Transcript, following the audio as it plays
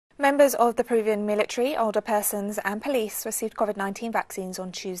Members of the Peruvian military, older persons and police received COVID-19 vaccines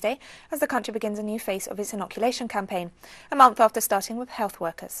on Tuesday as the country begins a new phase of its inoculation campaign, a month after starting with health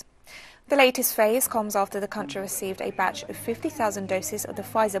workers. The latest phase comes after the country received a batch of 50,000 doses of the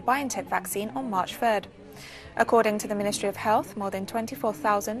Pfizer-BionTech vaccine on March 3rd. According to the Ministry of Health, more than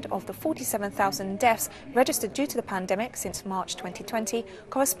 24,000 of the 47,000 deaths registered due to the pandemic since March 2020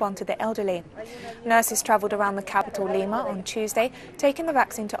 correspond to the elderly. Nurses travelled around the capital Lima on Tuesday, taking the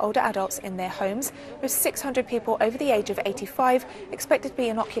vaccine to older adults in their homes, with 600 people over the age of 85 expected to be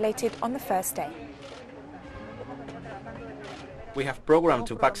inoculated on the first day. We have programmed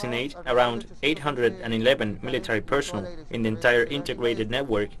to vaccinate around 811 military personnel in the entire integrated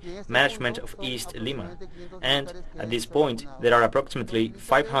network management of East Lima, and at this point there are approximately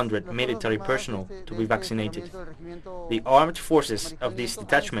 500 military personnel to be vaccinated. The armed forces of this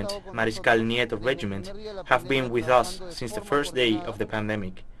detachment, Mariscal Nieto Regiment, have been with us since the first day of the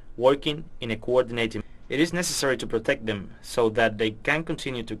pandemic, working in a coordinated manner. It is necessary to protect them so that they can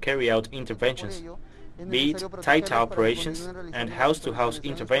continue to carry out interventions, be it tight operations and house-to-house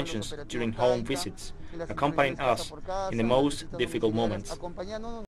interventions during home visits, accompanying us in the most difficult moments.